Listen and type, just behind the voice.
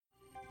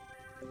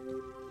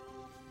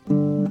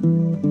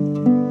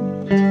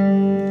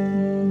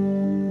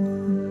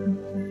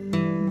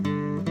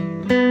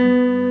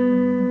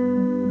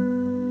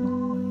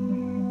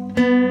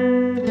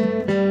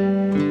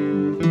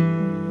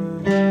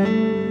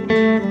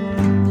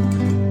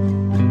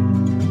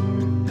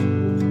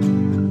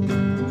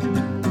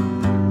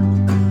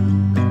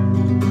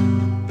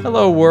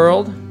Hello,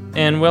 world,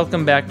 and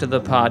welcome back to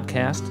the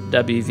podcast,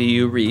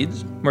 WVU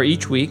Reads, where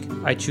each week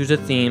I choose a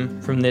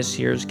theme from this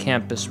year's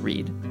campus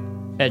read,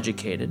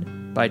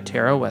 Educated by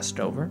Tara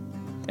Westover,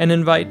 and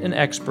invite an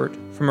expert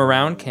from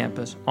around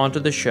campus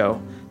onto the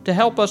show to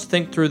help us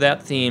think through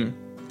that theme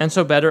and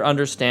so better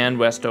understand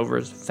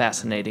Westover's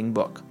fascinating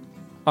book.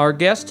 Our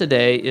guest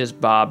today is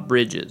Bob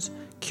Bridges,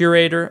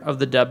 curator of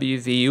the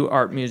WVU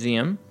Art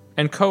Museum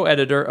and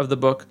co-editor of the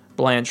book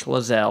Blanche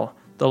Lazelle,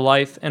 The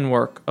Life and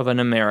Work of an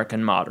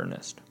American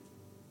Modernist.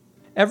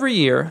 Every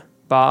year,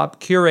 Bob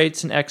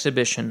curates an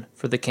exhibition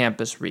for the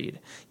campus read,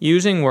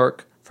 using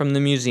work from the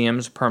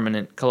museum's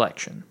permanent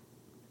collection.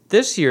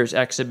 This year's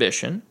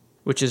exhibition,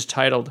 which is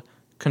titled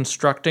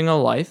Constructing a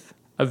Life,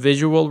 a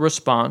Visual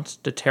Response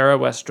to Tara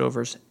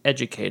Westover's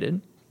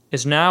Educated,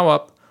 is now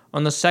up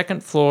on the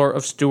second floor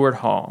of Stewart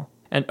Hall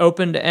and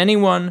open to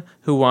anyone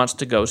who wants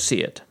to go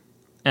see it.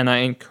 And I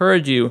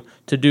encourage you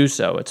to do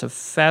so. It's a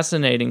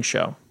fascinating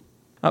show.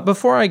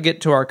 Before I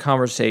get to our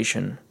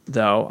conversation,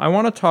 though, I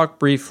want to talk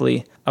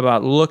briefly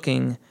about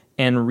looking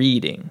and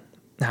reading.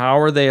 How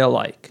are they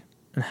alike?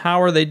 And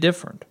how are they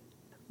different?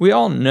 We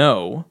all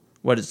know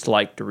what it's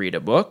like to read a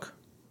book.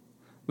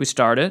 We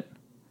start it.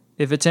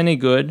 If it's any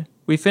good,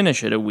 we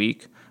finish it a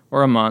week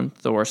or a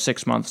month or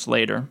 6 months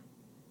later.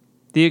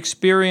 The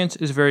experience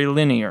is very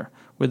linear,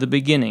 with a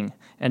beginning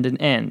and an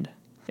end.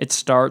 It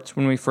starts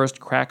when we first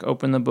crack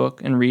open the book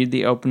and read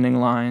the opening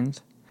lines,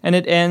 and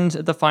it ends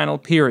at the final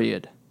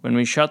period, when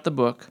we shut the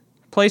book,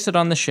 place it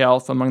on the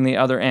shelf among the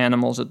other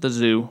animals at the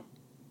zoo,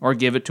 or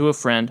give it to a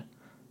friend,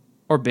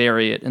 or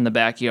bury it in the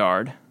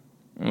backyard,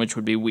 which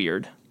would be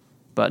weird,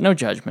 but no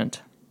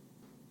judgment.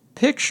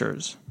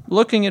 Pictures,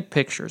 looking at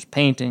pictures,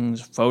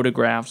 paintings,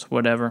 photographs,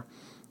 whatever,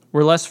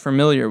 we're less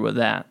familiar with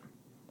that.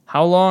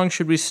 How long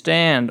should we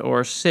stand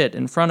or sit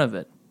in front of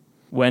it?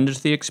 When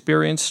does the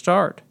experience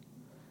start?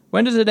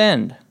 When does it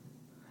end?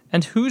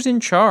 And who's in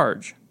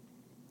charge?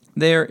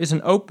 There is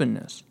an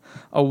openness,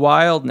 a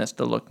wildness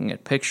to looking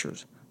at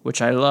pictures,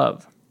 which I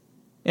love.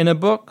 In a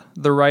book,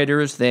 the writer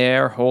is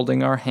there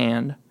holding our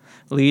hand,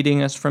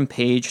 leading us from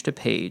page to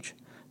page,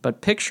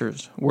 but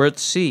pictures, we're at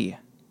sea.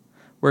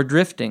 We're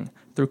drifting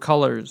through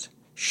colors,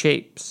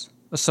 shapes,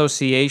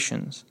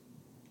 associations.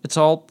 It's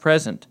all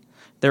present.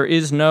 There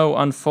is no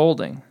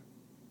unfolding.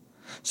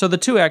 So the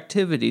two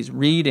activities,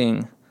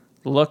 reading,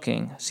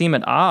 looking, seem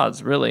at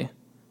odds, really,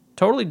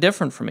 totally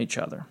different from each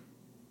other.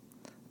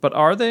 But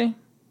are they?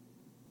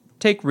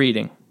 Take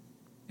reading.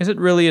 Is it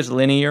really as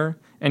linear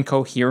and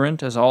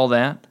coherent as all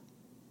that?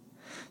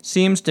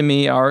 Seems to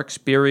me our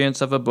experience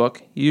of a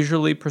book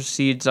usually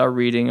precedes our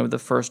reading of the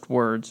first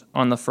words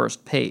on the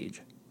first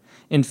page,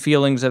 in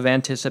feelings of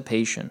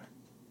anticipation,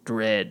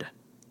 dread,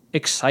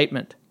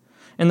 excitement,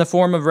 in the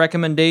form of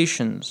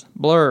recommendations,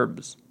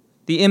 blurbs,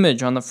 the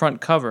image on the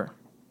front cover.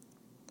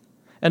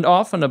 And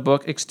often a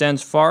book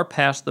extends far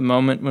past the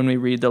moment when we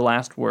read the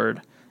last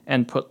word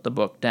and put the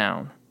book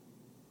down.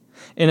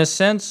 In a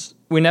sense,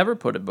 we never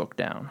put a book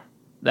down.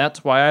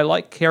 That's why I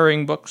like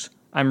carrying books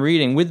I'm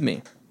reading with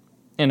me,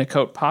 in a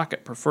coat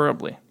pocket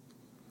preferably.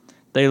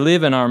 They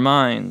live in our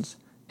minds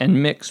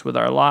and mix with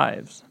our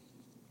lives.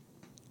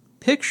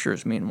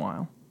 Pictures,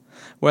 meanwhile,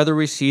 whether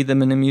we see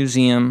them in a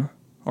museum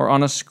or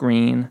on a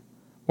screen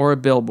or a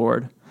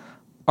billboard,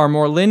 are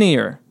more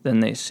linear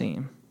than they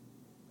seem.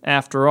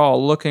 After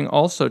all, looking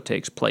also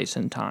takes place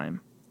in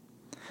time.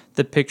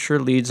 The picture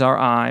leads our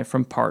eye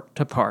from part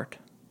to part.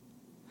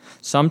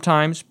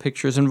 Sometimes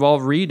pictures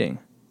involve reading,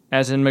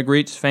 as in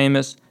Magritte's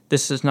famous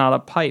 "This Is Not a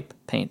Pipe"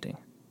 painting.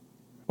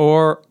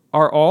 Or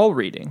are all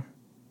reading,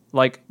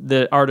 like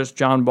the artist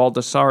John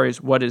Baldessari's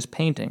 "What is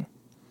Painting?"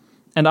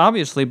 And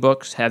obviously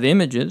books have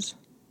images.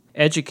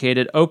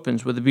 Educated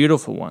opens with a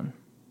beautiful one.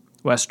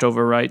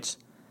 Westover writes,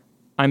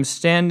 "I'm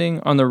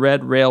standing on the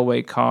red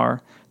railway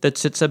car that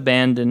sits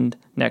abandoned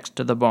next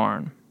to the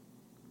barn.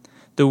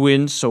 The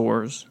wind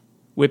soars,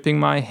 whipping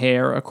my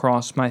hair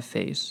across my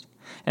face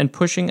and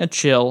pushing a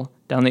chill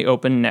down the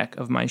open neck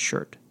of my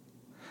shirt.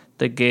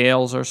 The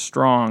gales are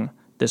strong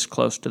this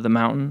close to the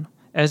mountain,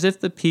 as if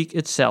the peak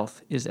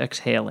itself is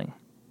exhaling.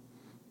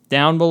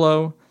 Down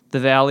below,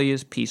 the valley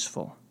is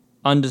peaceful,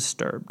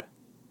 undisturbed."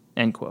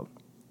 End quote.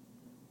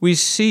 We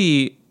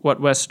see what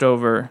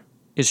Westover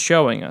is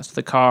showing us: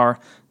 the car,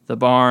 the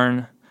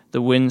barn,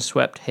 the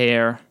wind-swept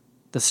hair,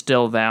 the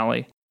still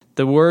valley.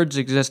 The words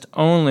exist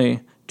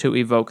only to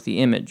evoke the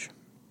image.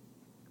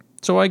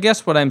 So I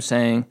guess what I'm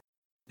saying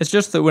is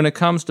just that when it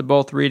comes to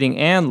both reading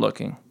and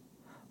looking,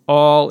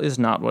 all is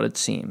not what it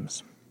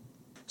seems.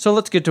 So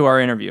let's get to our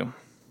interview.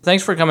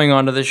 Thanks for coming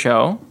on to the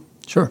show.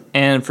 Sure.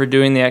 And for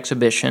doing the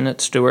exhibition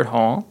at Stewart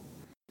Hall.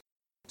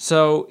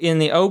 So in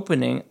the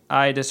opening,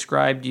 I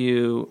described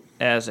you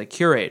as a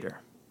curator,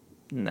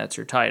 and that's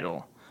your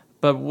title.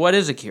 But what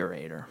is a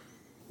curator?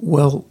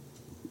 Well,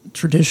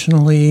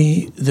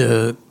 traditionally,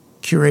 the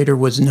curator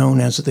was known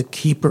as the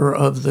keeper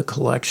of the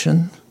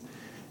collection,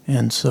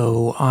 and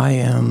so I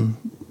am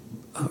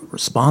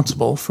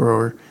responsible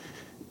for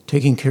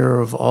taking care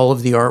of all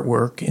of the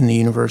artwork in the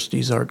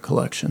university's art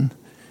collection.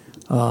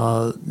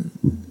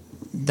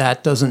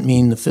 that doesn't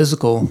mean the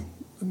physical,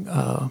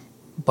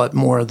 but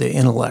more the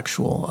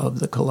intellectual of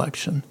the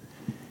collection.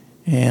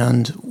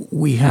 And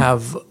we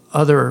have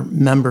other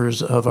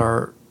members of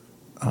our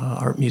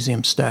art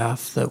museum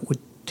staff that would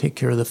take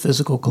care of the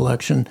physical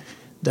collection,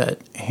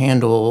 that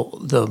handle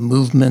the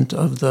movement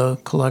of the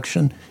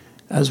collection,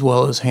 as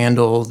well as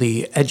handle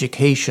the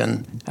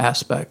education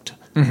aspect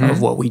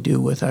of what we do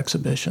with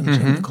exhibitions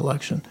in the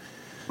collection.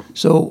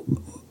 So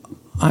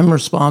I'm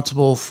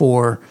responsible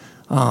for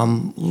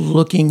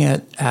looking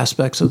at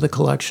aspects of the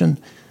collection,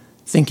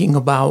 thinking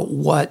about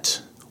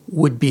what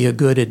would be a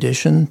good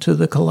addition to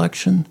the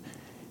collection,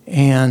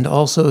 and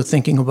also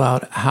thinking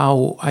about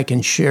how I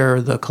can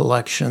share the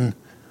collection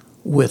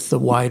with the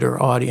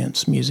wider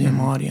audience, museum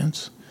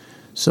audience.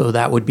 So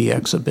that would be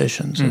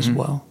exhibitions as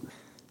well.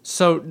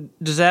 So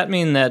does that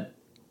mean that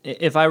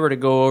if I were to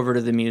go over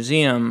to the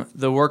museum,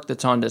 the work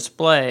that's on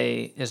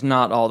display is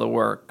not all the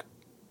work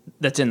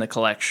that's in the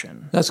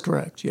collection? That's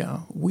correct,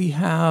 yeah. We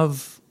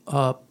have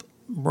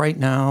right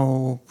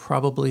now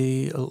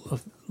probably a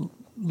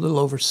little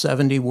over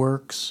 70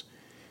 works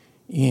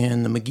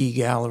in the McGee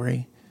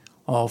Gallery,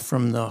 all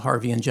from the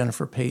Harvey and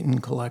Jennifer Payton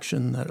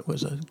collection that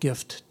was a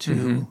gift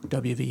to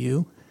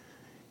WVU.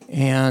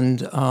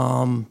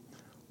 And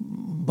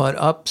but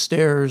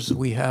upstairs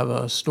we have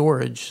a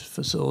storage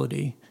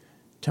facility,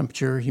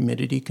 temperature,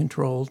 humidity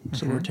controlled,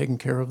 so we're taking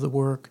care of the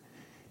work.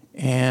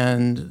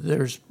 And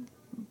there's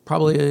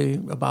probably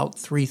about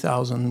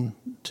 3,000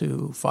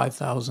 to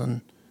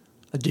 5,000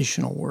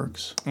 additional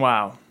works.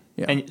 Wow.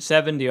 Yeah. And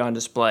 70 on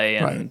display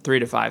and Right.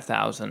 3,000 to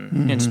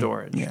 5,000 in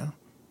storage. Yeah,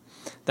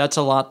 That's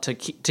a lot to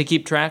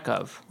keep track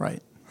of.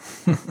 right.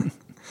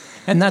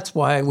 And that's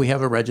why we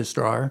have a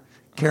registrar,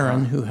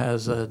 Karen, who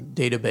has a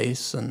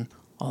database and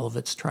all of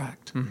it's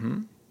tracked.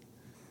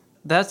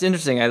 That's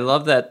interesting. I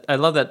love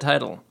that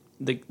title,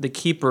 the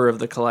keeper of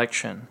the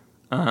collection.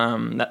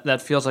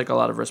 That feels like a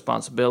lot of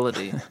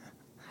responsibility.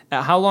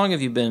 How long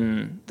have you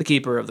been the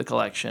keeper of the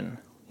collection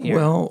here?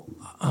 Well,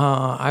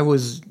 I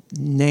was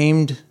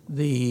named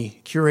the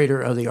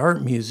curator of the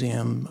art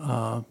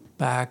museum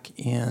back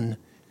in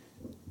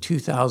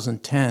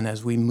 2010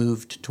 as we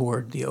moved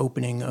toward the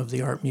opening of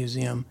the art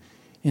museum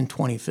in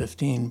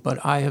 2015. But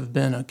I have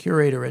been a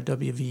curator at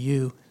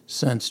WVU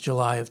since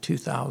July of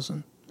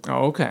 2000.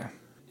 Oh, okay.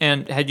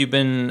 And had you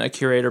been a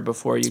curator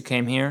before you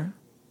came here?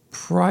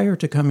 Prior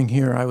to coming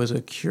here, I was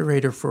a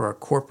curator for a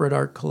corporate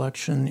art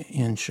collection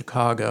in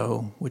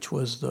Chicago, which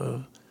was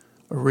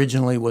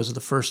originally was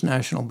the First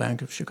National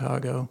Bank of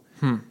Chicago,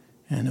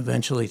 and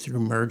eventually through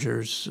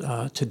mergers,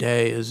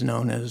 today is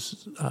known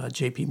as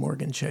J.P.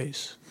 Morgan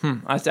Chase.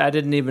 I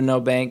didn't even know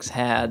banks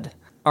had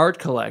art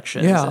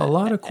collections. Yeah, a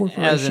lot of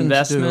corporations as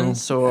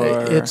investments, do.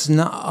 or It's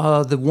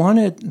not the one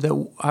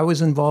that I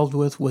was involved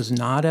with was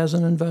not as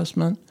an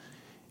investment,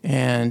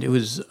 and it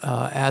was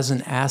as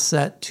an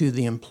asset to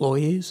the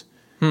employees.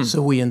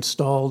 So we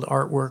installed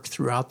artwork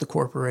throughout the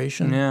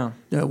corporation,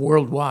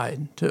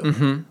 worldwide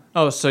too.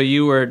 Oh, so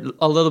you were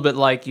a little bit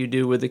like you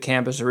do with the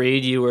Campus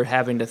Read. You were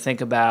having to think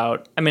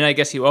about, I mean, I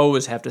guess you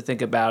always have to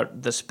think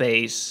about the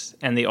space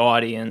and the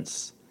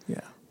audience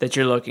that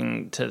you're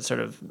looking to sort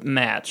of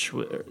match,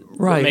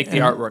 Right, make the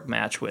artwork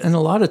match with. And a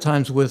lot of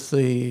times with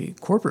the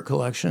corporate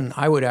collection,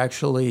 I would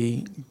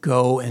actually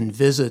go and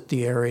visit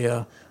the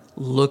area,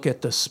 look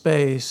at the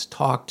space,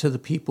 talk to the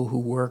people who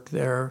work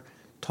there,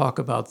 talk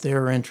about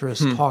their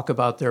interests, talk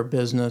about their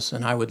business,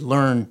 and I would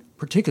learn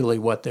particularly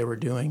what they were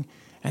doing,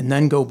 and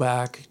then go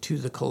back to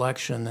the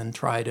collection and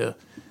try to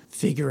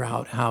figure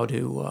out how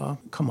to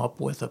come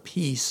up with a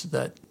piece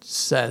that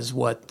says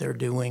what they're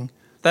doing.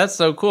 That's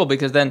so cool,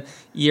 because then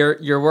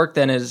your work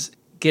then is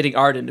getting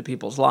art into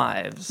people's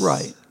lives.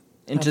 Right.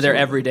 Into their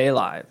everyday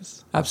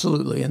lives.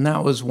 Absolutely, and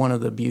that was one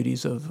of the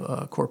beauties of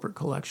a corporate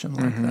collection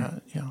like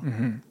that,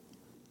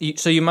 yeah.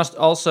 So you must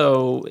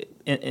also,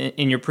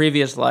 in your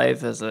previous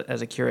life as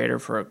a curator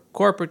for a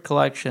corporate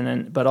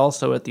collection, but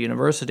also at the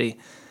university,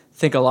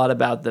 think a lot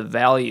about the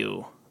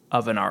value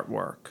of an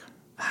artwork,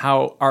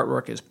 how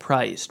artwork is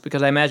priced,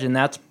 because I imagine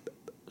that's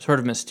sort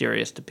of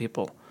mysterious to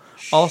people.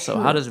 Also,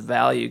 how does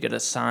value get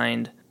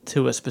assigned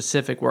to a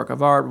specific work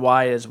of art?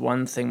 Why is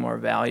one thing more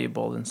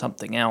valuable than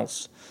something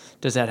else?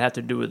 Does that have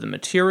to do with the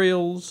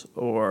materials,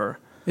 or?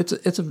 It's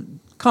a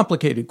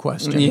complicated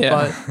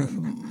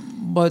question,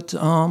 but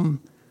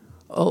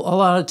a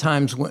lot of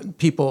times when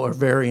people are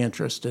very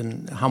interested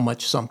in how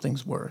much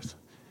something's worth.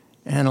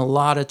 And a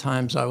lot of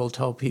times I will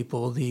tell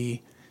people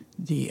the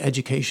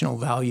educational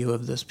value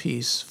of this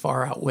piece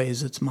far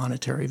outweighs its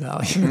monetary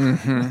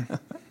value.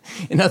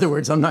 In other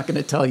words, I'm not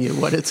going to tell you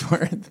what it's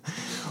worth.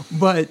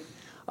 But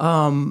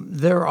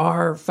there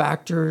are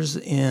factors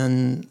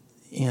in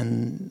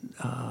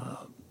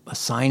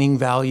assigning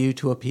value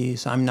to a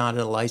piece. I'm not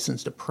a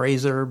licensed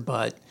appraiser,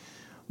 but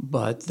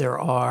there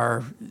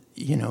are,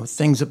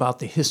 things about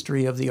the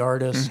history of the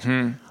artist,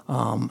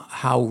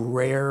 how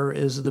rare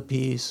is the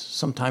piece,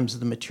 sometimes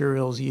the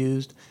materials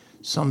used,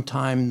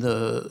 sometimes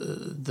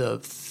the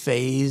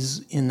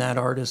phase in that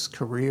artist's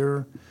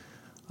career,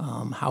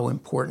 how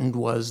important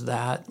was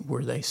that?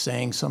 Were they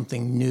saying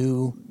something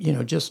new?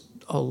 Just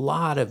a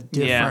lot of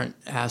different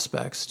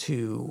aspects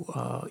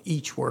to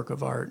each work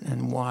of art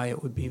and why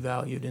it would be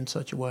valued in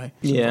such a way.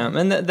 Yeah,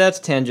 and that's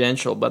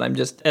tangential, but I'm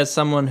just, as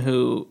someone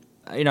who,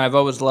 I've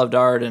always loved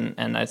art,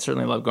 and I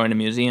certainly love going to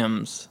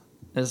museums.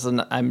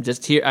 I'm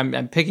just here,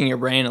 I'm picking your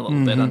brain a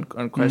little bit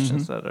on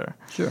questions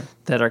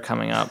that are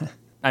coming up.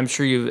 I'm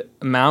sure you've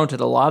mounted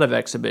a lot of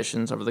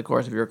exhibitions over the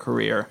course of your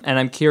career, and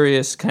I'm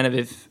curious kind of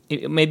if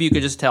maybe you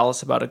could just tell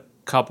us about a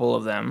couple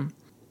of them.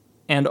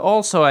 And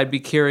also I'd be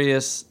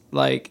curious,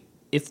 like,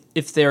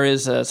 if there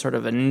is a sort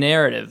of a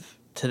narrative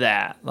to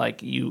that,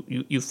 like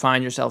you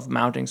find yourself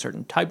mounting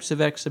certain types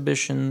of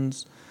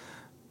exhibitions,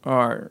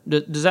 or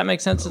does that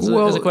make sense as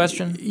a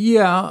question?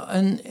 Yeah,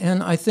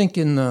 and I think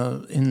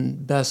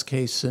in best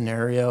case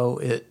scenario,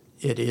 it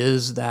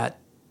is that,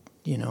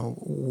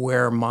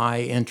 where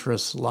my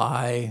interests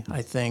lie,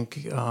 I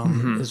think,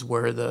 is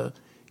where the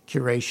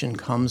curation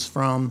comes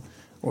from,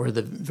 or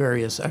the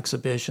various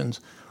exhibitions.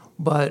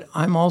 But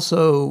I'm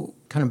also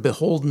kind of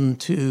beholden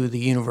to the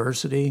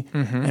university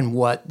and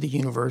what the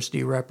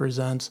university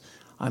represents.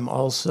 I'm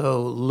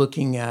also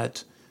looking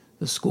at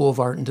the School of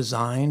Art and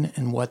Design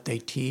and what they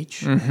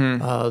teach.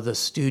 The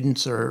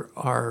students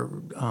are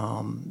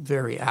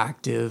very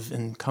active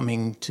in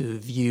coming to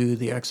view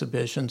the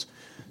exhibitions.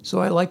 So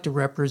I like to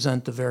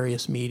represent the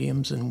various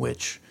mediums in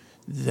which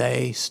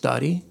they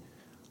study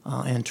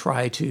and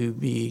try to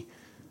be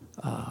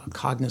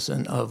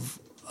cognizant of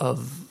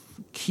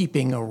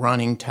keeping a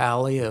running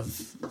tally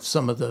of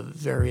some of the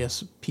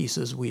various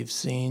pieces we've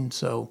seen.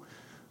 So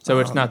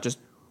it's not just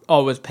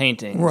always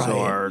paintings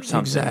or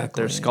something.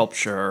 Exactly. There's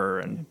sculpture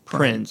and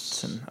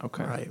prints and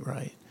okay.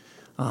 Right.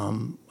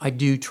 I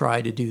do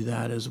try to do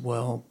that as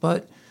well,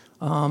 but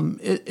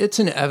it's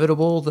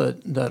inevitable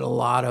that a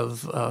lot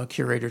of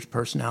curators'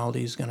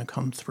 personality is going to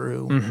come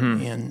through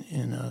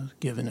in a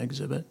given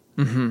exhibit.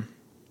 And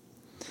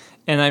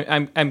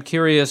I'm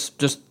curious,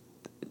 just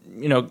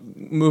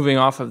moving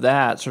off of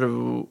that, sort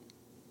of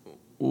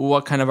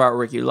what kind of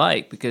artwork you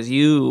like, because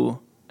you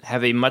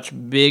have a much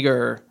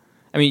bigger.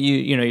 I mean,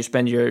 you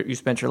spent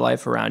your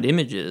life around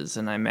images,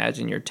 and I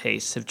imagine your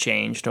tastes have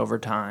changed over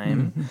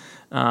time.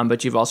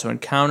 But you've also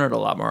encountered a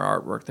lot more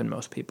artwork than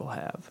most people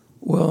have.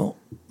 Well,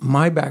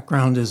 my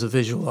background is a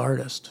visual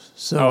artist,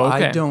 so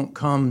I don't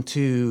come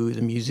to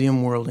the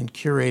museum world and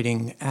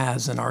curating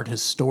as an art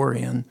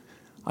historian.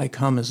 I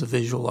come as a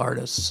visual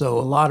artist. So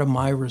a lot of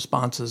my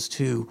responses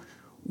to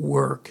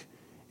work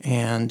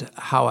and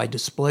how I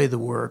display the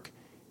work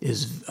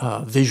is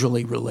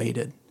visually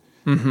related.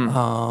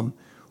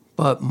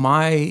 But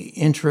my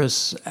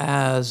interests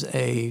as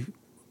a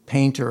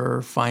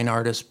painter, fine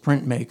artist,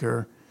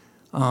 printmaker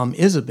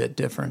is a bit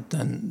different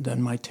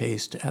than my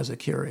taste as a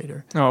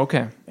curator. Oh,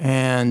 okay.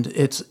 And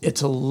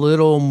it's a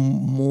little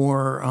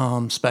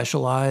more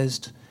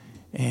specialized,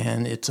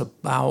 and it's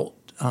about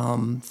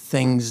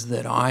things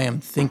that I am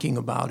thinking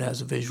about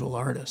as a visual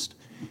artist.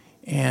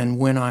 And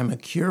when I'm a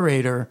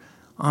curator,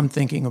 I'm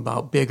thinking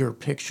about bigger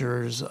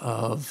pictures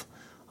of,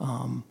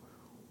 how,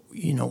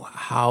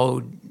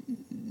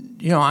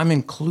 I'm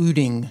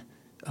including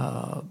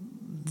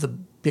the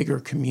bigger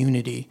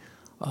community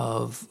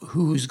of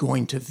who's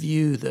going to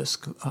view this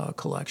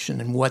collection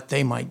and what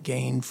they might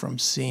gain from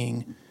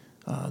seeing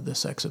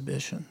this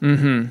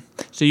exhibition.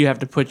 So you have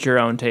to put your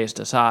own taste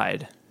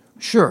aside.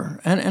 Sure,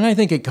 and I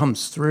think it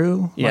comes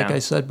through, Yeah. like I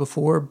said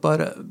before.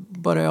 But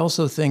I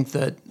also think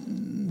that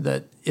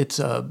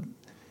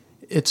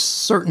it's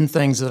certain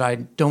things that I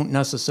don't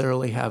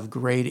necessarily have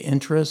great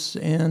interest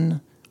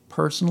in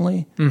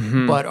personally,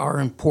 but are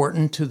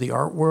important to the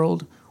art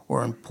world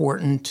or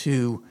important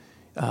to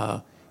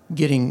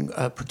getting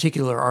a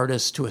particular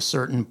artist to a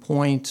certain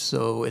point.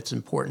 So it's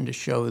important to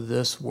show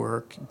this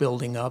work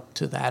building up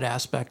to that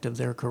aspect of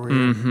their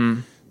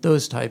career.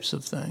 Those types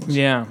of things.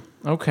 Yeah.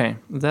 Okay.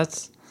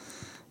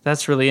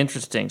 That's really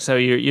interesting. So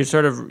you're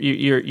sort of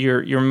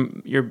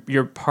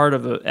you're part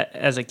of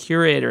as a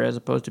curator, as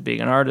opposed to being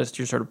an artist.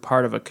 You're sort of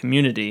part of a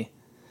community,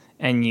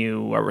 and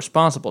you are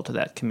responsible to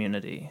that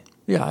community.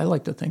 Yeah, I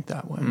like to think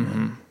that way.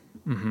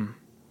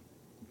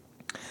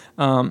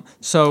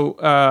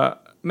 So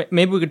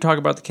maybe we could talk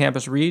about the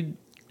Campus Read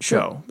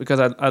show, because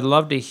I'd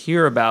love to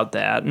hear about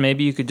that.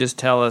 Maybe you could just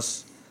tell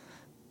us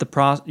the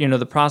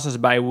process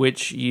by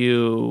which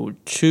you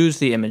choose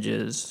the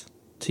images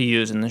to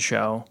use in the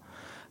show,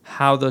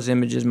 how those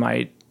images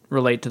might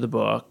relate to the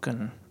book,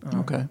 and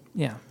Okay.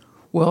 yeah.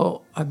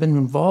 Well, I've been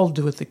involved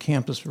with the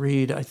Campus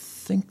Read. I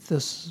think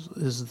this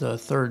is the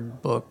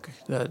third book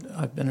that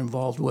I've been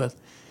involved with.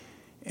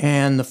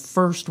 And the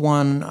first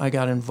one I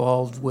got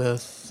involved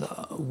with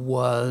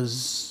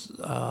was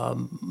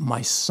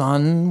my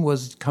son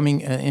was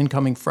an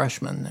incoming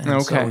freshman.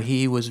 And so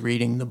he was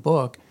reading the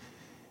book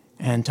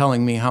and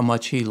telling me how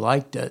much he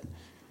liked it.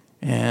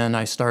 And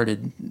I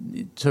started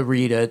to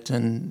read it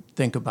and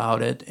think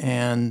about it.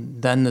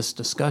 And then this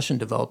discussion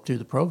developed through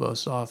the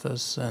provost's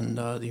office and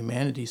the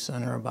Humanities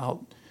Center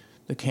about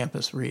the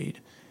Campus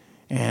Read.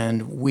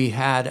 And we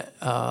had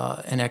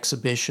an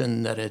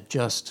exhibition that had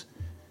just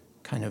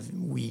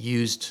we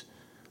used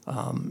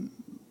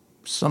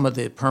some of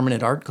the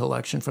permanent art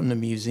collection from the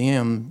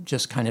museum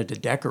just kind of to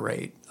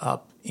decorate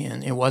up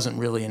in. It wasn't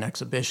really an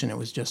exhibition. It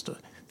was just a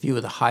few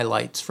of the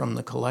highlights from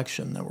the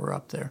collection that were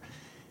up there.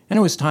 And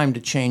it was time to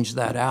change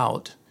that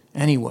out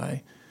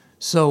anyway.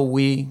 So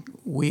we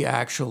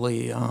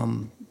actually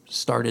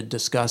started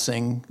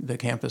discussing the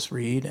Campus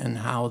Read and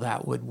how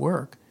that would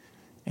work.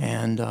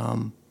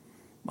 And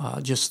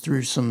just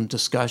through some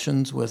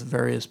discussions with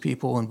various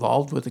people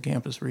involved with the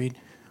Campus Read,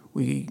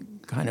 we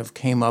kind of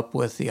came up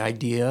with the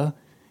idea.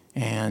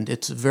 And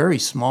it's a very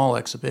small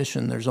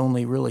exhibition. There's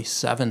only really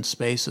 7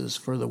 spaces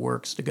for the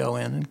works to go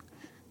in. And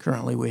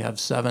currently we have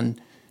 7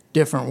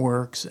 different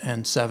works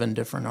and 7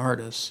 different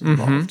artists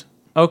involved.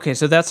 Okay,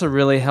 so that's a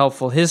really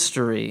helpful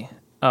history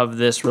of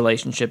this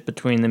relationship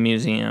between the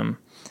museum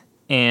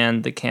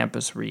and the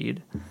Campus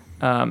Read.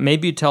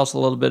 Maybe you tell us a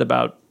little bit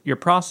about your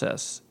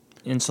process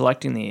in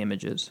selecting the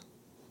images.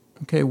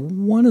 Okay,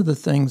 one of the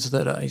things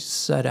that I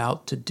set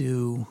out to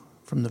do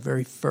from the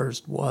very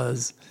first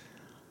was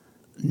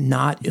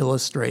not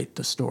illustrate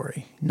the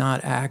story,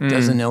 not act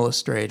as an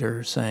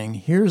illustrator saying,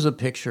 here's a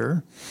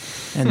picture,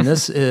 and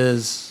this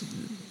is,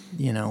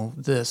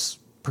 this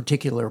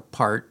particular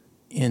part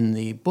in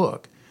the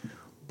book.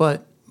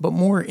 But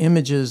more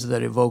images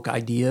that evoke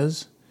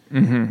ideas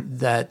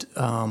that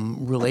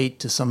relate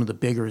to some of the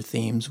bigger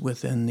themes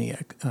within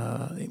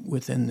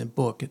the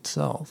book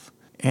itself.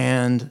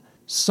 And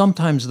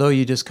sometimes, though,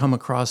 you just come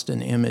across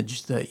an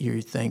image that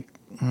you think,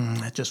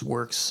 that just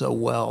works so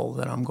well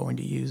that I'm going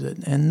to use it.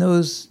 And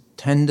those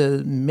tend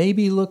to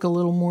maybe look a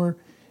little more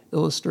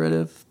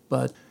illustrative.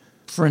 But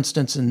for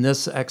instance, in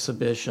this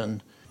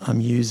exhibition,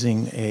 I'm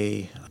using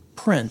a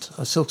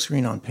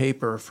silkscreen on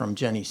paper from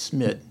Jenny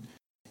Schmidt.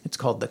 It's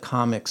called The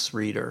Comics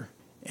Reader.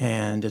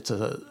 And it's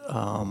a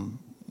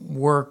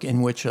work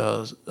in which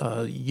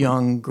a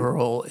young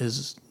girl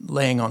is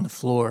laying on the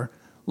floor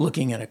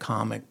looking at a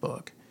comic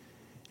book.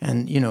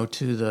 And,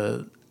 to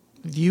the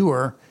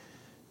viewer,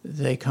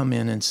 they come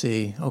in and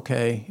see,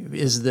 okay,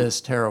 is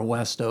this Tara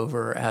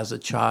Westover as a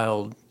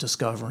child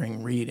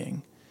discovering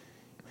reading?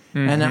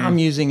 And I'm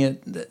using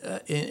it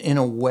in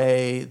a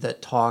way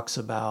that talks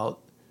about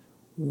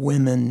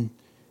women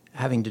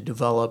having to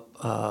develop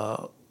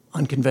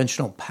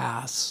unconventional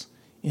paths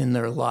in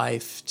their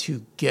life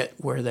to get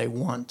where they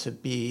want to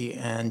be.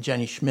 And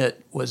Jenny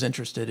Schmidt was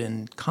interested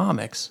in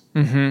comics.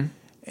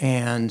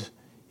 And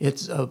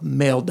it's a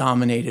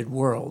male-dominated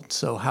world.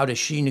 So how does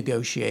she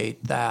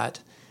negotiate that?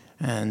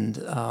 And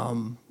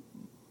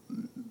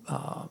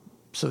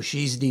so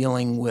she's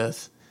dealing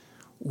with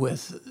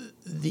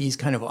these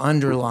kind of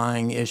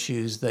underlying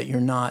issues that you're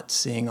not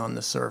seeing on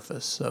the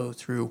surface. So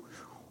through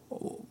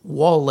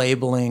wall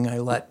labeling, I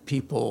let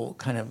people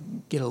kind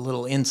of get a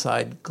little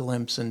inside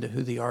glimpse into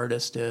who the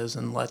artist is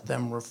and let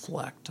them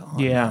reflect on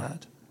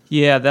that.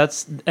 Yeah,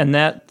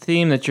 that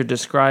theme that you're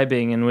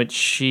describing, in which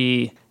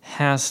she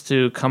has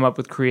to come up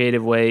with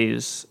creative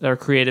ways or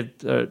creative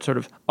sort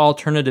of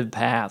alternative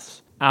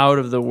paths out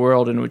of the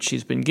world in which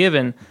she's been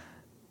given,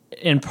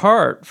 in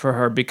part for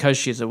her because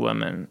she's a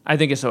woman, I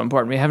think is so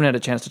important. We haven't had a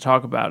chance to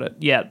talk about it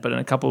yet, but in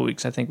a couple of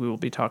weeks I think we will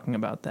be talking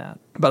about that.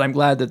 But I'm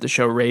glad that the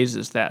show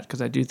raises that,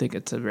 because I do think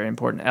it's a very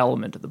important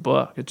element of the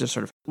book. It's just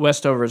sort of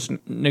Westover's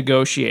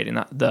negotiating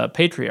the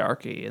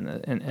patriarchy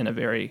in a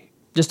very,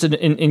 just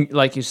in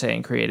like you say,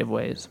 in creative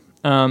ways.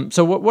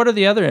 So what are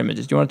the other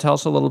images? Do you want to tell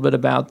us a little bit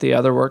about the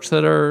other works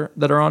that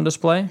are on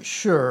display?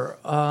 Sure.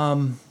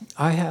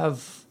 I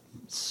have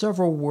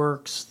several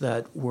works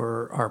that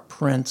are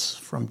prints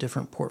from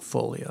different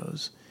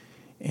portfolios.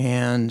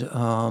 And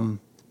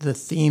the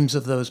themes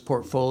of those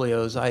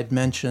portfolios, I had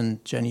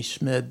mentioned Jenny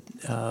Schmidt,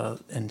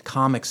 and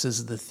comics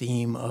is the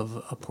theme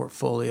of a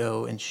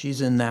portfolio, and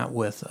she's in that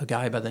with a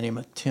guy by the name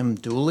of Tim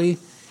Dooley,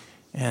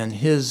 and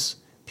his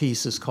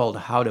piece is called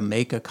How to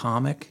Make a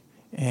Comic.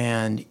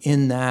 And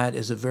in that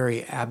is a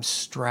very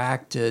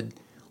abstracted,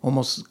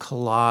 almost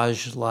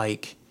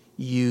collage-like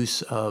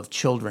use of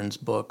children's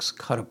books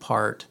cut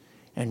apart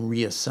and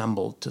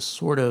reassembled to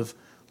sort of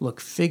look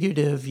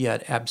figurative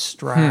yet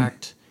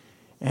abstract.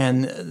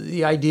 And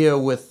the idea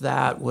with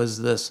that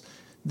was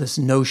this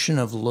notion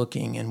of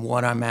looking and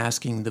what I'm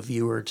asking the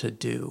viewer to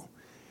do.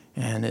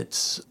 And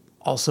it's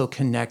also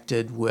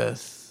connected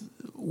with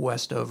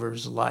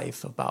Westover's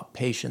life about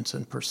patience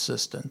and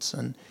persistence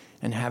and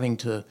having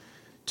to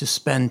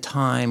spend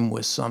time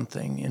with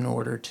something in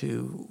order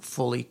to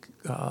fully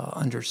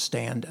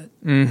understand it.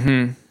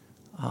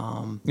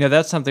 Yeah,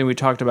 that's something we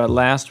talked about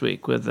last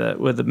week with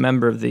a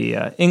member of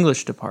the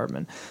English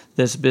department,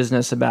 this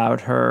business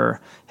about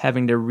her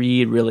having to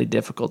read really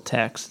difficult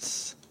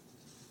texts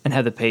and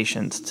have the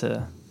patience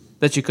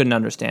that she couldn't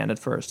understand at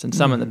first, and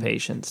summon the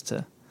patience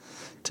to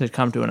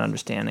come to an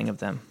understanding of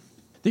them.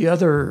 The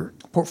other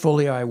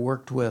portfolio I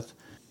worked with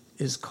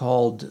is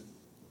called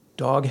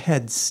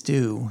Doghead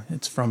Stew.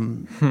 It's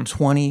from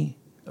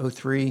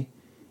 2003,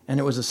 and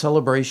it was a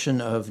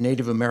celebration of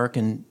Native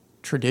American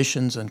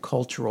traditions and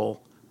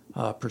cultural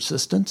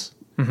persistence.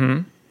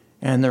 And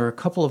there are a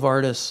couple of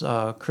artists,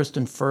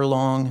 Kristen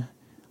Furlong,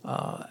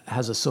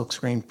 has a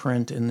silkscreen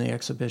print in the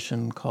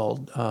exhibition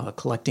called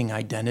Collecting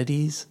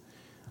Identities,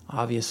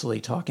 obviously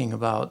talking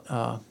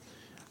about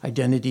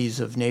identities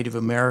of Native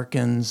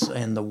Americans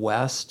and the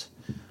West,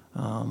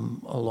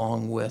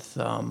 along with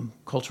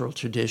cultural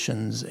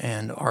traditions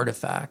and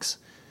artifacts.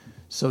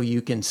 So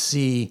you can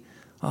see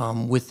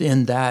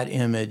within that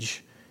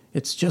image,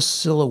 it's just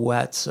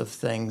silhouettes of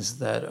things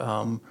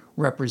that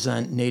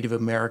represent Native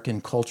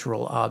American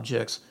cultural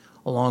objects,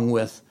 along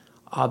with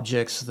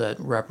objects that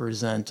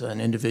represent an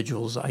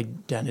individual's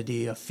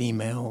identity, a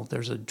female,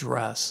 there's a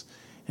dress,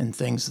 and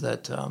things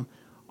that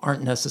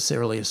aren't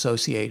necessarily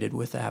associated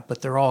with that,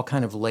 but they're all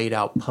kind of laid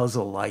out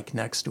puzzle-like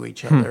next to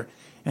each other.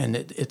 And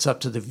it's up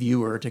to the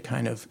viewer to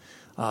kind of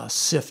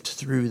sift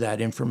through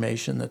that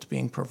information that's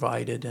being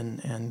provided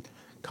and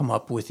come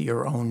up with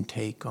your own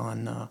take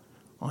on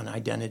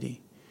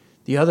identity.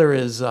 The other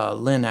is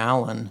Lynn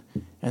Allen,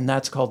 and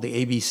that's called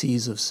The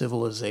ABCs of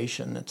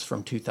Civilization. It's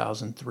from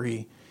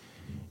 2003,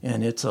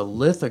 and it's a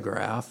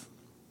lithograph.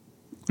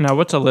 Now,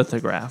 what's a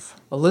lithograph?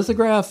 A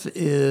lithograph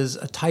is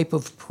a type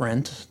of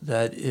print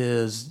that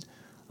is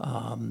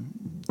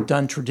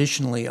done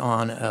traditionally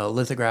on a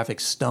lithographic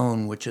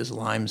stone, which is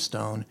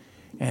limestone,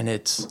 and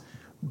it's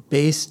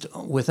based,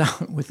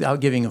 without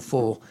giving a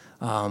full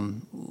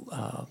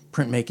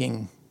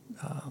printmaking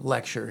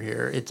lecture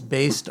here, it's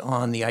based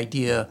on the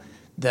idea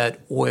that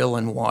oil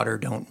and water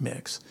don't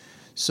mix.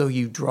 So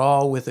you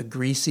draw with a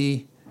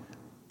greasy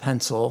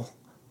pencil,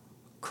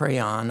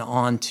 crayon,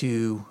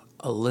 onto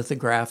a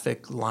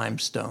lithographic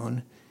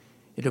limestone.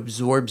 It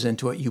absorbs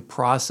into it, you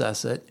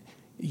process it,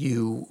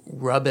 you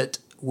rub it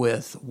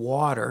with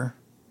water,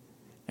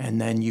 and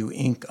then you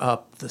ink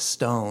up the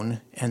stone,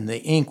 and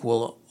the ink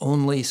will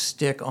only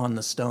stick on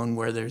the stone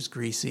where there's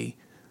greasy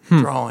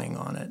drawing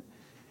on it.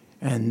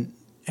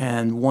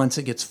 And once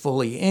it gets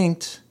fully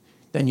inked,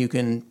 then you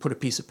can put a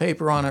piece of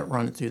paper on it,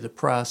 run it through the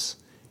press,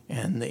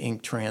 and the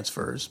ink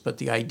transfers. But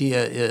the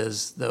idea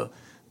is the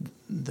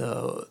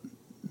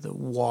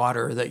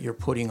water that you're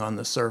putting on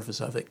the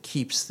surface of it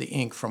keeps the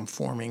ink from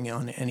forming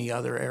on any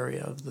other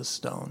area of the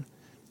stone.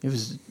 It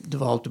was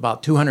developed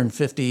about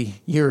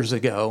 250 years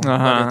ago.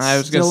 I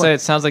was going to say,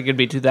 it sounds like it'd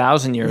be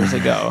 2,000 years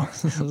ago.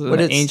 This was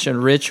an ancient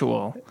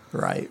ritual.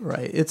 Right.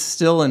 It's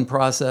still in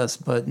process,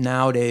 but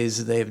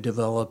nowadays they've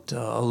developed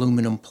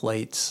aluminum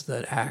plates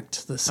that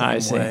act the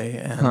same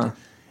way.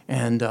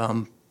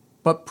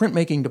 But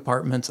printmaking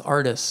departments,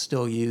 artists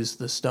still use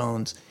the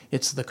stones.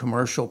 It's the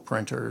commercial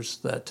printers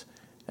that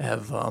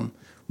have,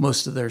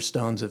 most of their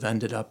stones have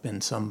ended up in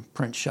some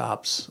print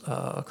shops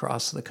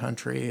across the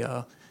country.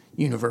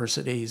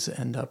 Universities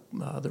end up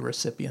the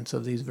recipients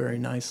of these very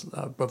nice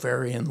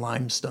Bavarian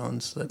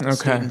limestones that the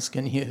students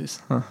can use.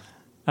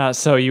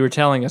 So you were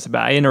telling us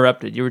about, I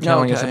interrupted, you were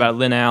telling us about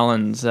Lynn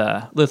Allen's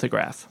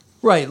lithograph.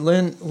 Right,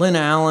 Lynn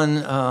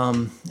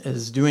Allen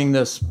is doing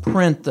this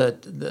print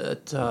that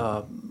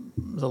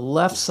the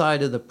left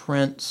side of the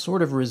print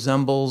sort of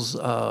resembles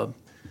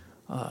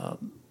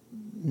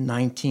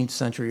 19th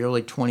century,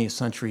 early 20th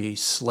century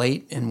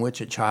slate in which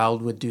a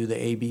child would do the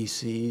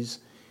ABCs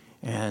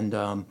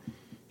and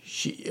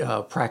she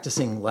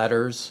practicing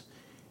letters.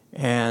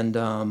 And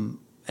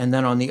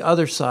then on the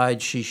other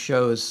side, she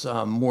shows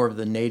more of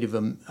the Native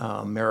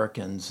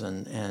Americans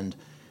and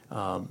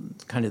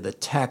kind of the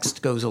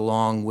text goes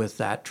along with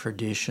that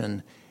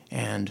tradition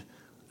and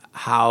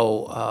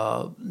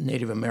how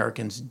Native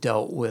Americans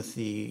dealt with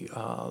the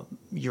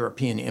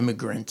European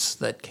immigrants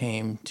that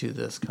came to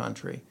this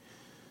country.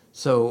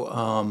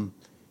 So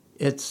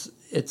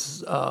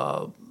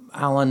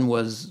Alan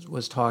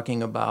was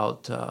talking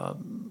about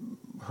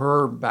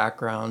her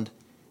background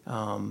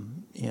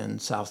in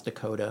South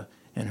Dakota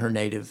and her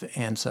Native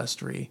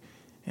ancestry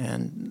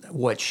and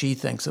what she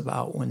thinks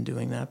about when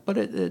doing that. But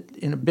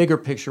in a bigger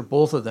picture,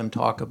 both of them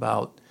talk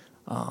about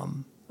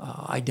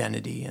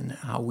identity and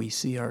how we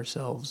see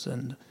ourselves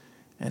and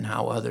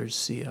how others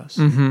see us.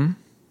 Mm-hmm.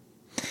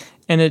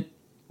 And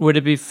would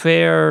it be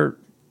fair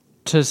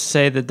to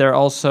say that there are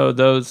also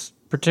those,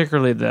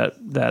 particularly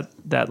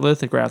that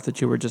lithograph that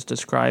you were just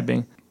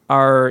describing,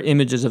 are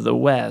images of the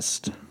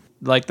West,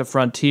 like the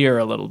frontier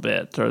a little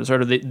bit, or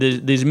sort of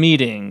these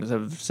meetings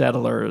of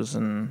settlers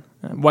and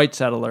white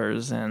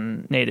settlers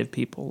and native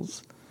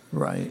peoples?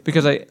 Right.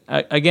 Because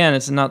again,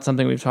 it's not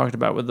something we've talked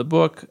about with the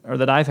book, or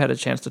that I've had a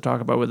chance to talk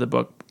about with the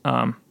book,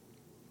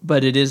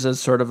 but it is a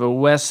sort of a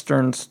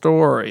Western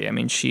story. I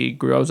mean, she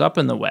grows up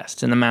in the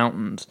West, in the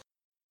mountains,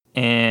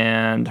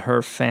 and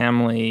her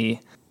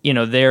family,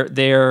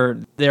 their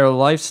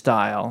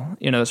lifestyle,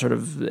 sort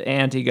of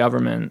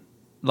anti-government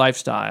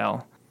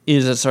lifestyle,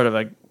 is a sort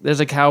of there's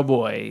a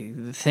cowboy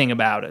thing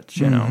about it,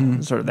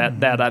 sort of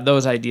that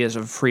those ideas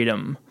of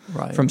freedom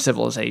from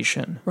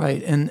civilization.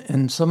 Right,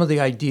 and some of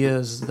the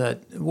ideas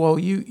that,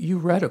 you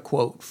read a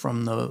quote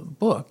from the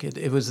book.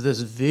 It was this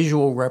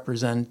visual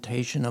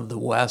representation of the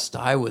West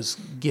I was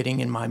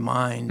getting in my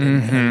mind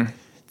and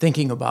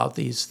thinking about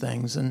these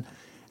things. And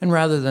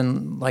rather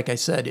than, like I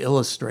said,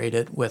 illustrate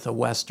it with a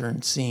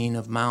Western scene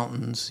of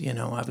mountains,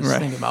 I was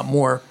thinking about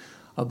more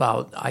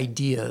about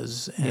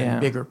ideas and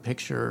bigger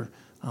picture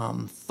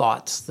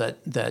thoughts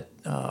that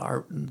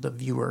the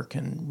viewer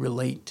can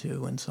relate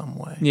to in some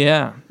way.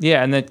 Yeah,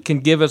 and that can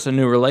give us a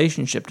new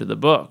relationship to the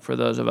book for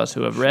those of us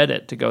who have read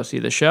it, to go see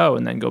the show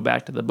and then go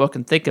back to the book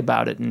and think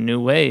about it in new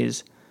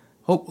ways.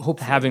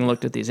 Hopefully, having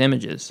looked at these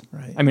images.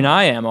 Right. I mean,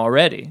 I am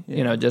already,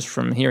 just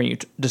from hearing you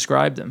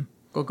describe them.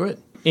 Oh,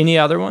 good. Any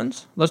other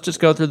ones? Let's just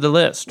go through the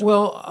list.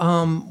 Well,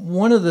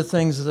 one of the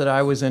things that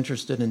I was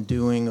interested in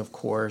doing, of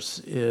course,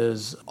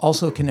 is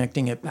also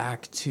connecting it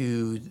back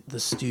to the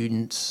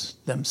students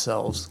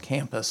themselves,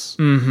 campus.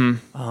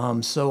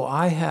 Mm-hmm. So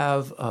I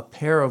have a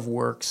pair of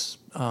works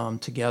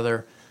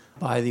together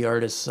by the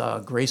artist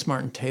Grace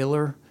Martin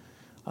Taylor,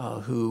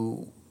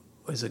 who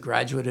was a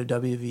graduate of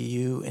WVU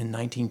in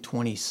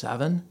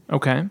 1927.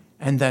 Okay.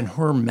 And then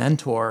her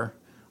mentor,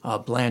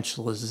 Blanche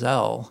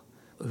Lazelle,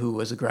 who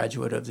was a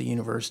graduate of the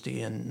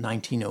university in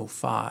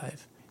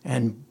 1905.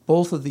 And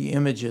both of the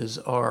images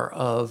are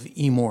of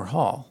Emore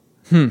Hall.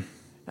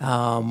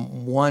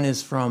 One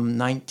is from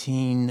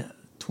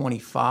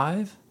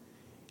 1925,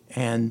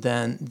 and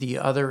then the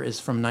other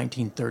is from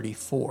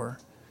 1934.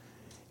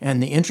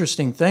 And the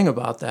interesting thing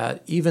about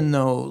that, even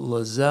though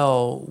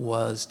Lazelle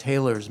was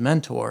Taylor's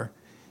mentor,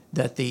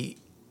 that the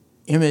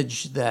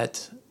image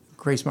that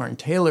Grace Martin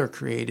Taylor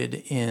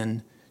created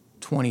in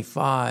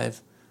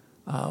 25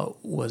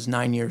 was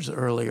 9 years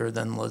earlier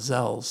than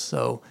Lazelle's.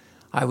 So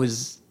I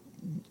was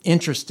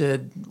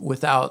interested,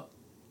 without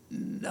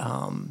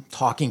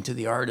talking to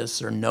the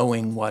artists or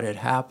knowing what had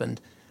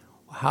happened,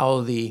 how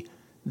the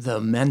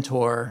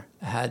mentor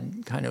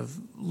had kind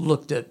of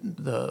looked at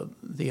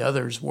the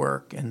other's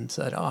work and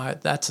said, "Oh,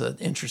 that's an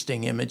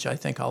interesting image. I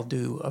think I'll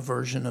do a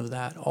version of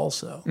that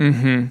also."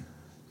 Mm-hmm.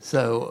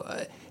 So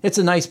it's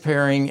a nice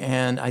pairing,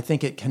 and I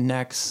think it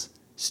connects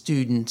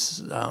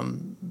students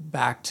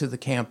back to the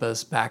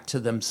campus, back to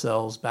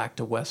themselves, back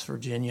to West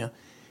Virginia,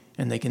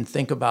 and they can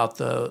think about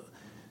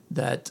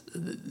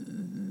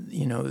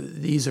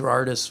these are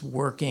artists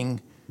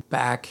working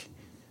back,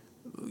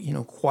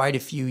 quite a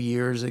few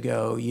years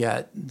ago,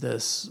 yet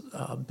this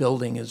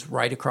building is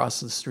right across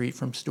the street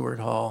from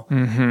Stewart Hall,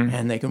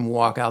 and they can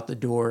walk out the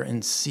door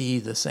and see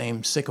the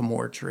same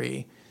sycamore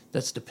tree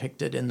that's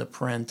depicted in the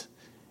print.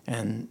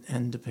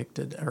 And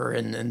depicted,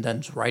 and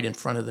then right in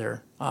front of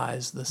their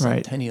eyes, the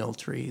centennial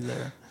tree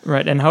there.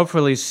 Right, and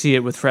hopefully see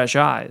it with fresh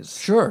eyes.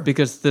 Sure.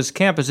 Because this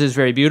campus is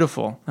very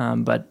beautiful,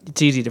 but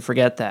it's easy to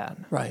forget that.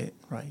 Right.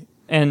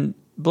 And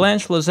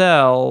Blanche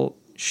Lazelle,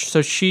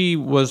 so she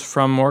was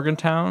from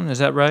Morgantown, is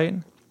that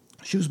right?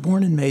 She was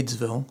born in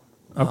Maysville.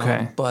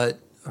 Okay. But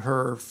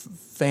her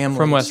family,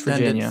 from West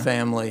extended Virginia.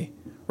 family,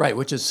 right,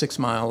 which is 6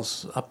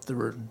 miles up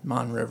the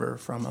Mon River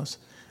from us.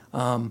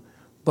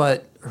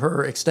 But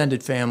her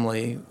extended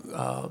family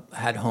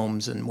had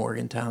homes in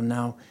Morgantown.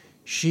 Now,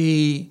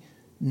 she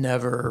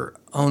never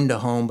owned a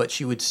home, but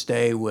she would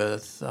stay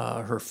with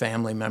her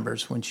family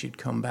members when she'd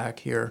come back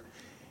here.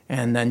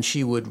 And then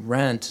she would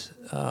rent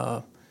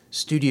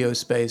studio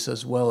space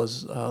as well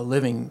as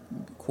living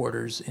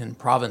quarters in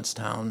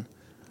Provincetown,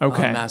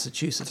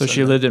 Massachusetts. So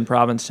she lived in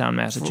Provincetown,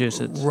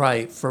 Massachusetts.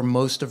 Right. For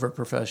most of her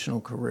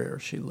professional career,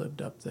 she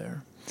lived up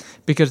there.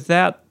 Because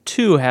that,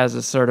 too, has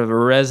a sort of a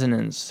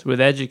resonance with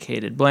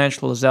Educated,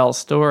 Blanche Lazelle's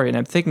story. And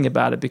I'm thinking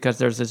about it because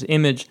there's this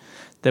image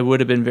that would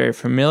have been very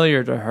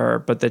familiar to her,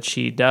 but that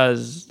she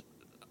does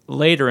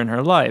later in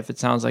her life. It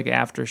sounds like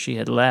after she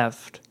had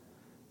left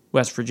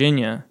West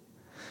Virginia.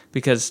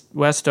 Because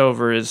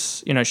Westover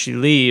is, she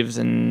leaves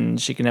and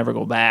she can never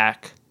go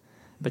back.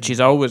 But she's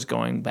always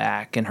going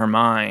back in her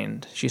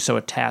mind. She's so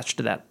attached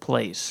to that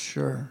place.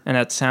 Sure. And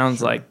that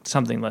sounds like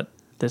something that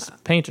this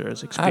painter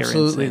is experiencing.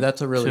 Absolutely,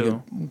 that's a really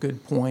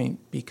good point,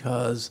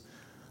 because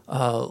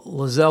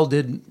Lazelle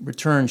did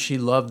return. She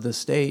loved the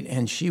state,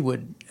 and she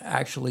would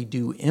actually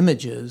do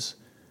images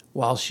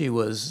while she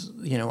was,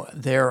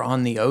 there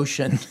on the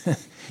ocean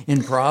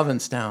in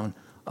Provincetown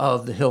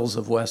of the hills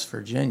of West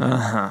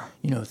Virginia,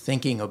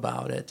 thinking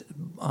about it.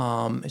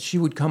 She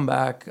would come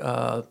back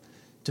to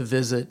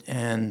visit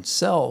and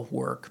sell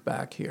work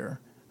back here,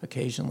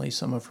 occasionally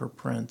some of her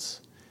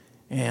prints.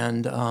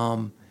 And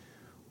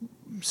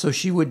so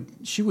she would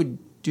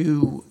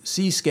do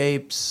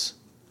seascapes,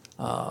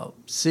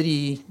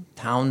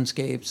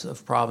 townscapes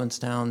of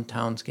Provincetown,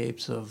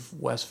 townscapes of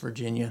West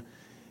Virginia,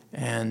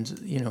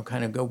 and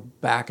kind of go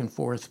back and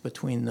forth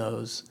between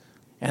those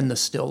and the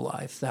still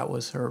life. That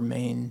was her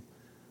main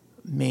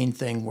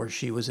thing, where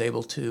she was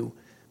able to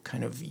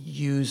kind of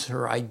use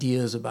her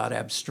ideas about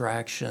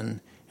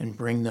abstraction and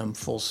bring them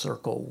full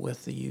circle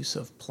with the use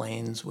of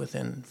planes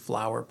within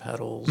flower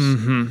petals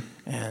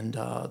and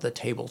the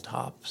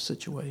tabletop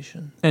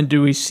situation. And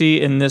do we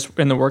see in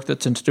the work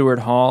that's in Stewart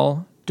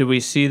Hall, do we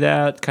see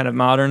that kind of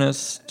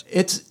modernist?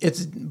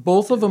 It's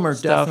both of them are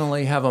stuff?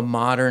 Definitely have a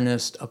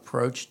modernist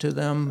approach to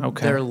them.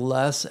 Okay. They're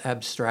less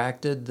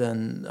abstracted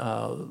than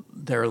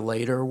their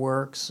later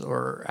works,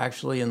 or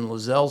actually in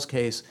Lazelle's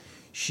case,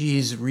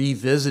 she's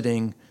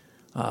revisiting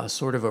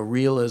sort of a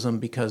realism,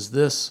 because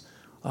this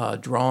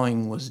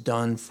drawing was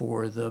done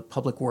for the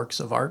Public Works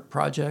of Art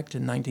project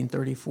in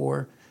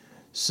 1934.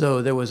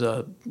 So there was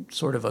a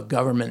sort of a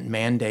government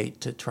mandate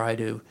to try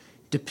to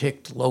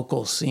depict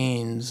local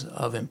scenes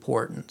of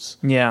importance.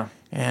 Yeah.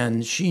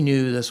 And she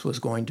knew this was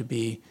going to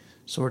be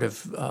sort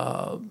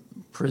of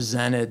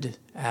presented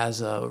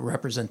as a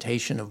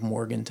representation of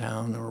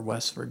Morgantown or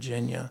West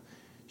Virginia.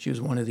 She was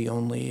one of the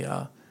only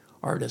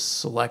artists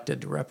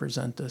selected to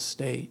represent the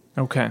state.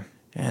 Okay.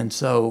 And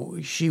so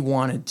she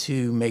wanted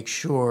to make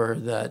sure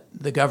that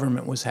the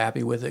government was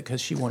happy with it because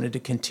she wanted to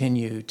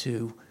continue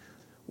to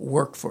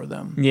work for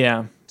them.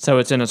 Yeah. So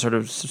it's in a sort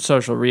of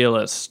social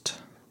realist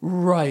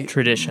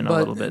tradition a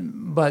little bit.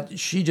 But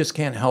she just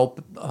can't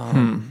help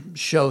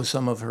show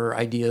some of her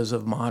ideas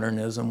of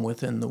modernism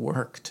within the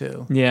work,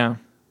 too. Yeah.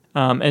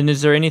 And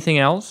is there anything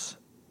else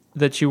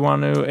that you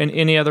want to,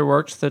 any other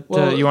works that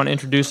you want to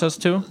introduce us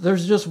to?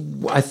 There's just,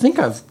 I think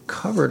I've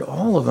covered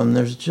all of them.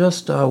 There's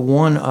just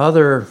one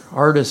other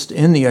artist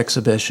in the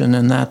exhibition,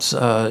 and that's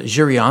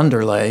Jiří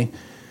Anderle,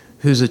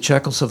 who's a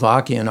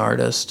Czechoslovakian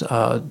artist,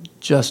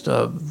 just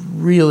a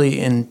really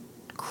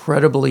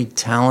incredibly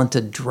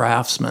talented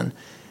draftsman.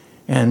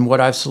 And what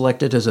I've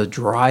selected is a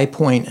dry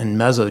point and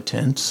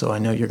mezzotint, so I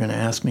know you're going to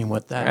ask me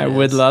what that is. I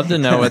would love to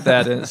know what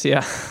that is,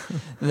 yeah.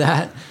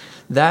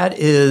 That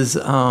is...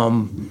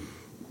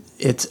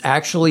 It's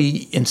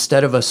actually,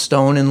 instead of a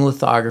stone in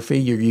lithography,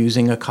 you're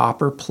using a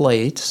copper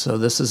plate. So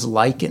this is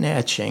like an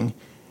etching.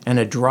 And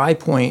a dry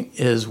point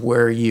is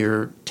where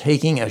you're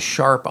taking a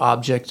sharp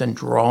object and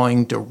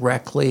drawing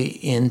directly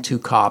into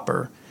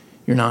copper.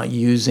 You're not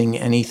using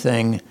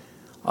anything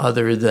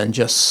other than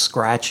just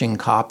scratching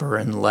copper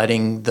and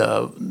letting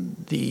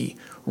the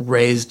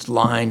raised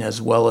line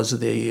as well as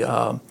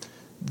the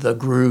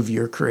groove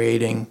you're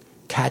creating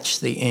catch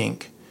the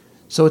ink.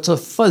 So it's a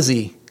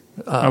fuzzy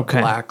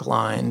black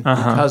line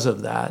because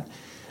of that.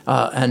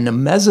 And the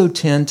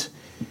mezzotint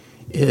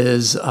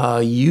is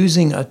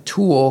using a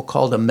tool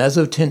called a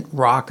mezzotint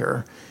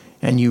rocker,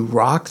 and you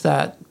rock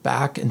that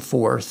back and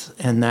forth,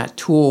 and that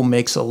tool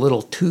makes a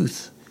little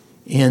tooth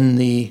in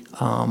the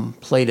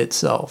plate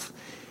itself.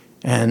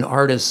 And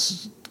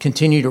artists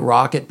continue to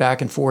rock it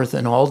back and forth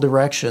in all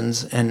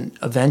directions, and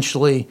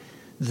eventually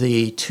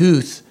the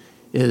tooth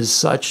is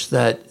such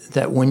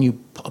that when you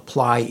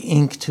apply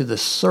ink to the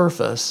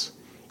surface,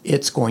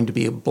 it's going to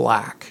be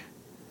black.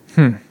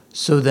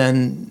 So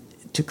then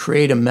to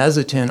create a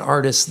mezzotint,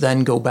 artists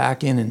then go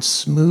back in and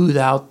smooth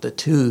out the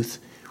tooth,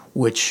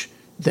 which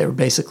they're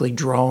basically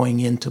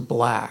drawing into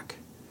black.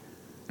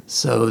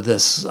 So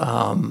this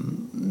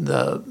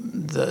the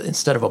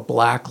instead of a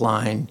black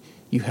line,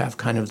 you have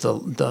kind of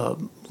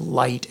the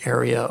light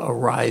area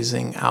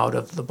arising out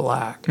of the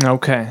black.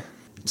 Okay.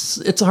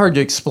 It's hard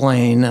to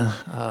explain.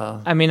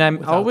 I mean,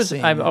 I'm always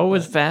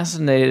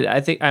fascinated. I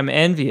think I'm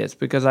envious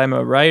because I'm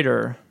a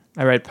writer.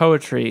 I write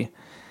poetry,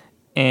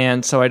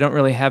 and so I don't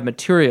really have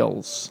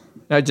materials.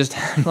 I just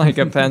have like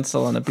a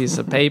pencil and a piece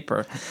of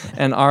paper.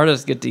 And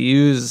artists get to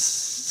use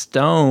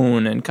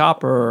stone and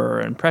copper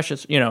and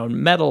precious,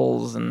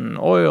 metals and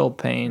oil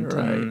paint,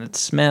 and it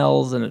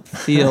smells and it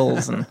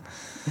feels and.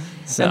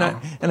 So.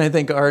 And I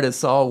think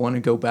artists all want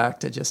to go back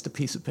to just a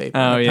piece of paper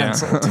and a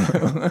pencil,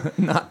 too,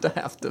 not to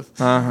have to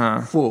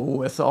fool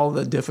with all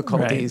the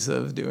difficulties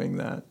of doing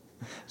that.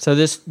 So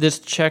this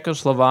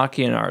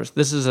Czechoslovakian artist,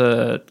 this is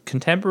a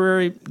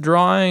contemporary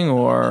drawing,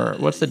 or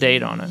what's the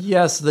date on it?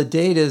 Yes, the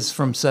date is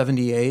from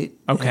 1978.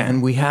 Okay.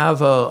 And we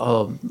have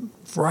a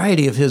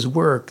variety of his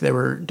work. They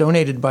were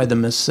donated by the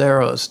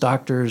Maceros.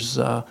 Doctors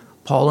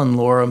Paul and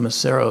Laura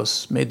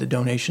Maceros made the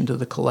donation to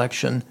the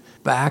collection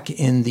back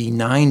in the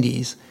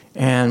 90s.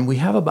 And we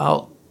have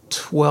about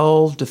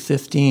 12 to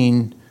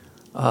 15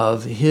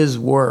 of his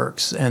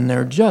works, and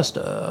they're just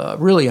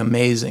really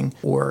amazing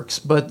works.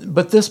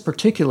 But this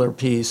particular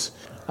piece,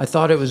 I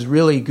thought it was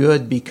really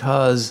good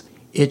because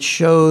it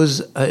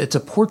shows, it's a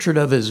portrait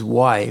of his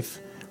wife,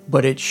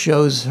 but it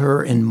shows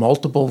her in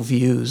multiple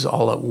views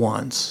all at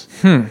once.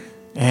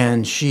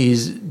 And she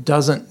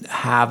doesn't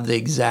have the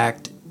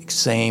exact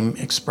same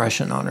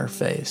expression on her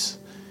face.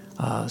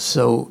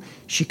 So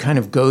she kind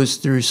of goes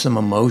through some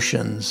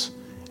emotions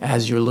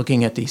as you're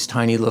looking at these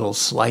tiny little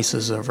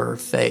slices of her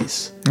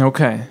face.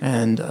 Okay.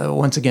 And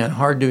once again,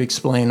 hard to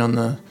explain on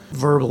the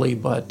verbally,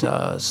 but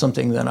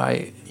something that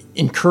I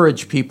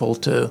encourage people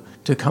to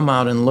come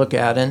out and look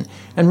at. And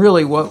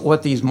really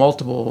what these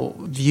multiple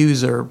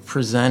views are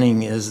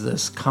presenting is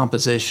this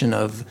composition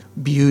of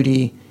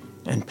beauty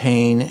and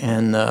pain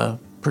and the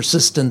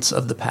persistence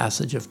of the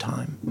passage of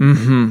time.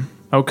 Mm-hmm.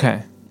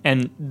 Okay.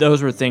 And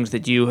those were things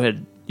that you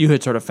had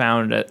sort of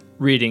found at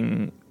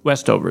reading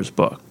Westover's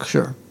book.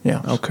 Sure.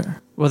 Yeah. Okay.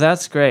 Well,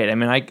 that's great. I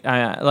mean,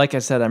 I like I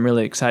said, I'm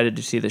really excited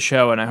to see the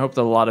show, and I hope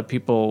that a lot of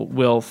people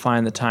will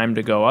find the time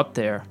to go up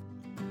there.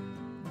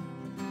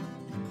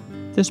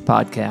 This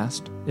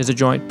podcast is a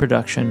joint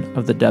production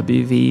of the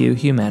WVU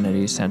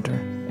Humanities Center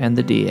and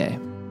the DA,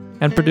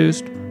 and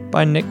produced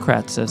by Nick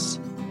Kratzis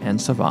and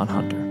Savon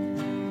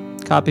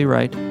Hunter.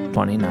 Copyright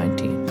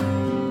 2019.